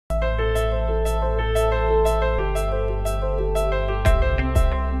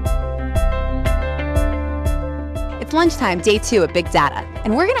It's lunchtime, day 2 of Big Data,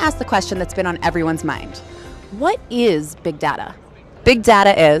 and we're going to ask the question that's been on everyone's mind. What is big data? Big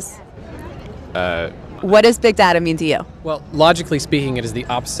data is? What does big data mean to you? Well, logically speaking, it is the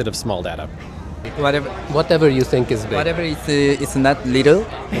opposite of small data. Whatever you think is big. Whatever it's not little,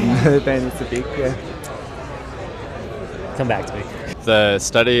 then it's big. Yeah. Come back to me. The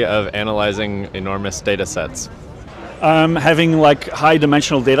study of analyzing enormous data sets. Having like high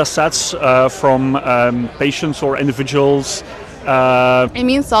dimensional data sets from patients or individuals. It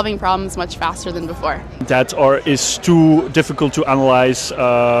means solving problems much faster than before. That is too difficult to analyze.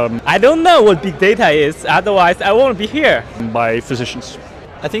 I don't know what big data is, otherwise I won't be here. By physicians.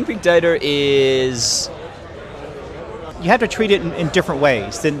 I think big data is... You have to treat it in different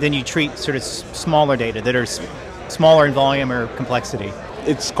ways than you treat sort of smaller data that are smaller in volume or complexity.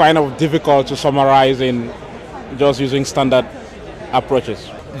 It's kind of difficult to summarize in just using standard approaches.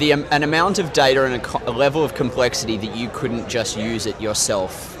 An amount of data and a level of complexity that you couldn't just use it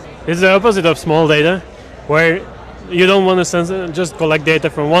yourself. It's the opposite of small data, where you don't want to just collect data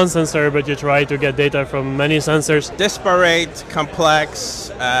from one sensor, but you try to get data from many sensors. Disparate, complex,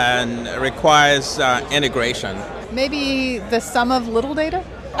 and requires integration. Maybe the sum of little data?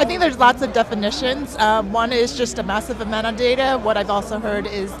 I think there's lots of definitions. One is just a massive amount of data. What I've also heard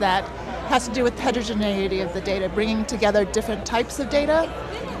is that has to do with heterogeneity of the data, bringing together different types of data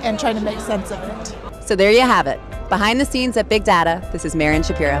and trying to make sense of it. So there you have it. Behind the scenes at Big Data, this is Marian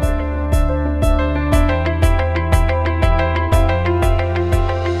Shapiro.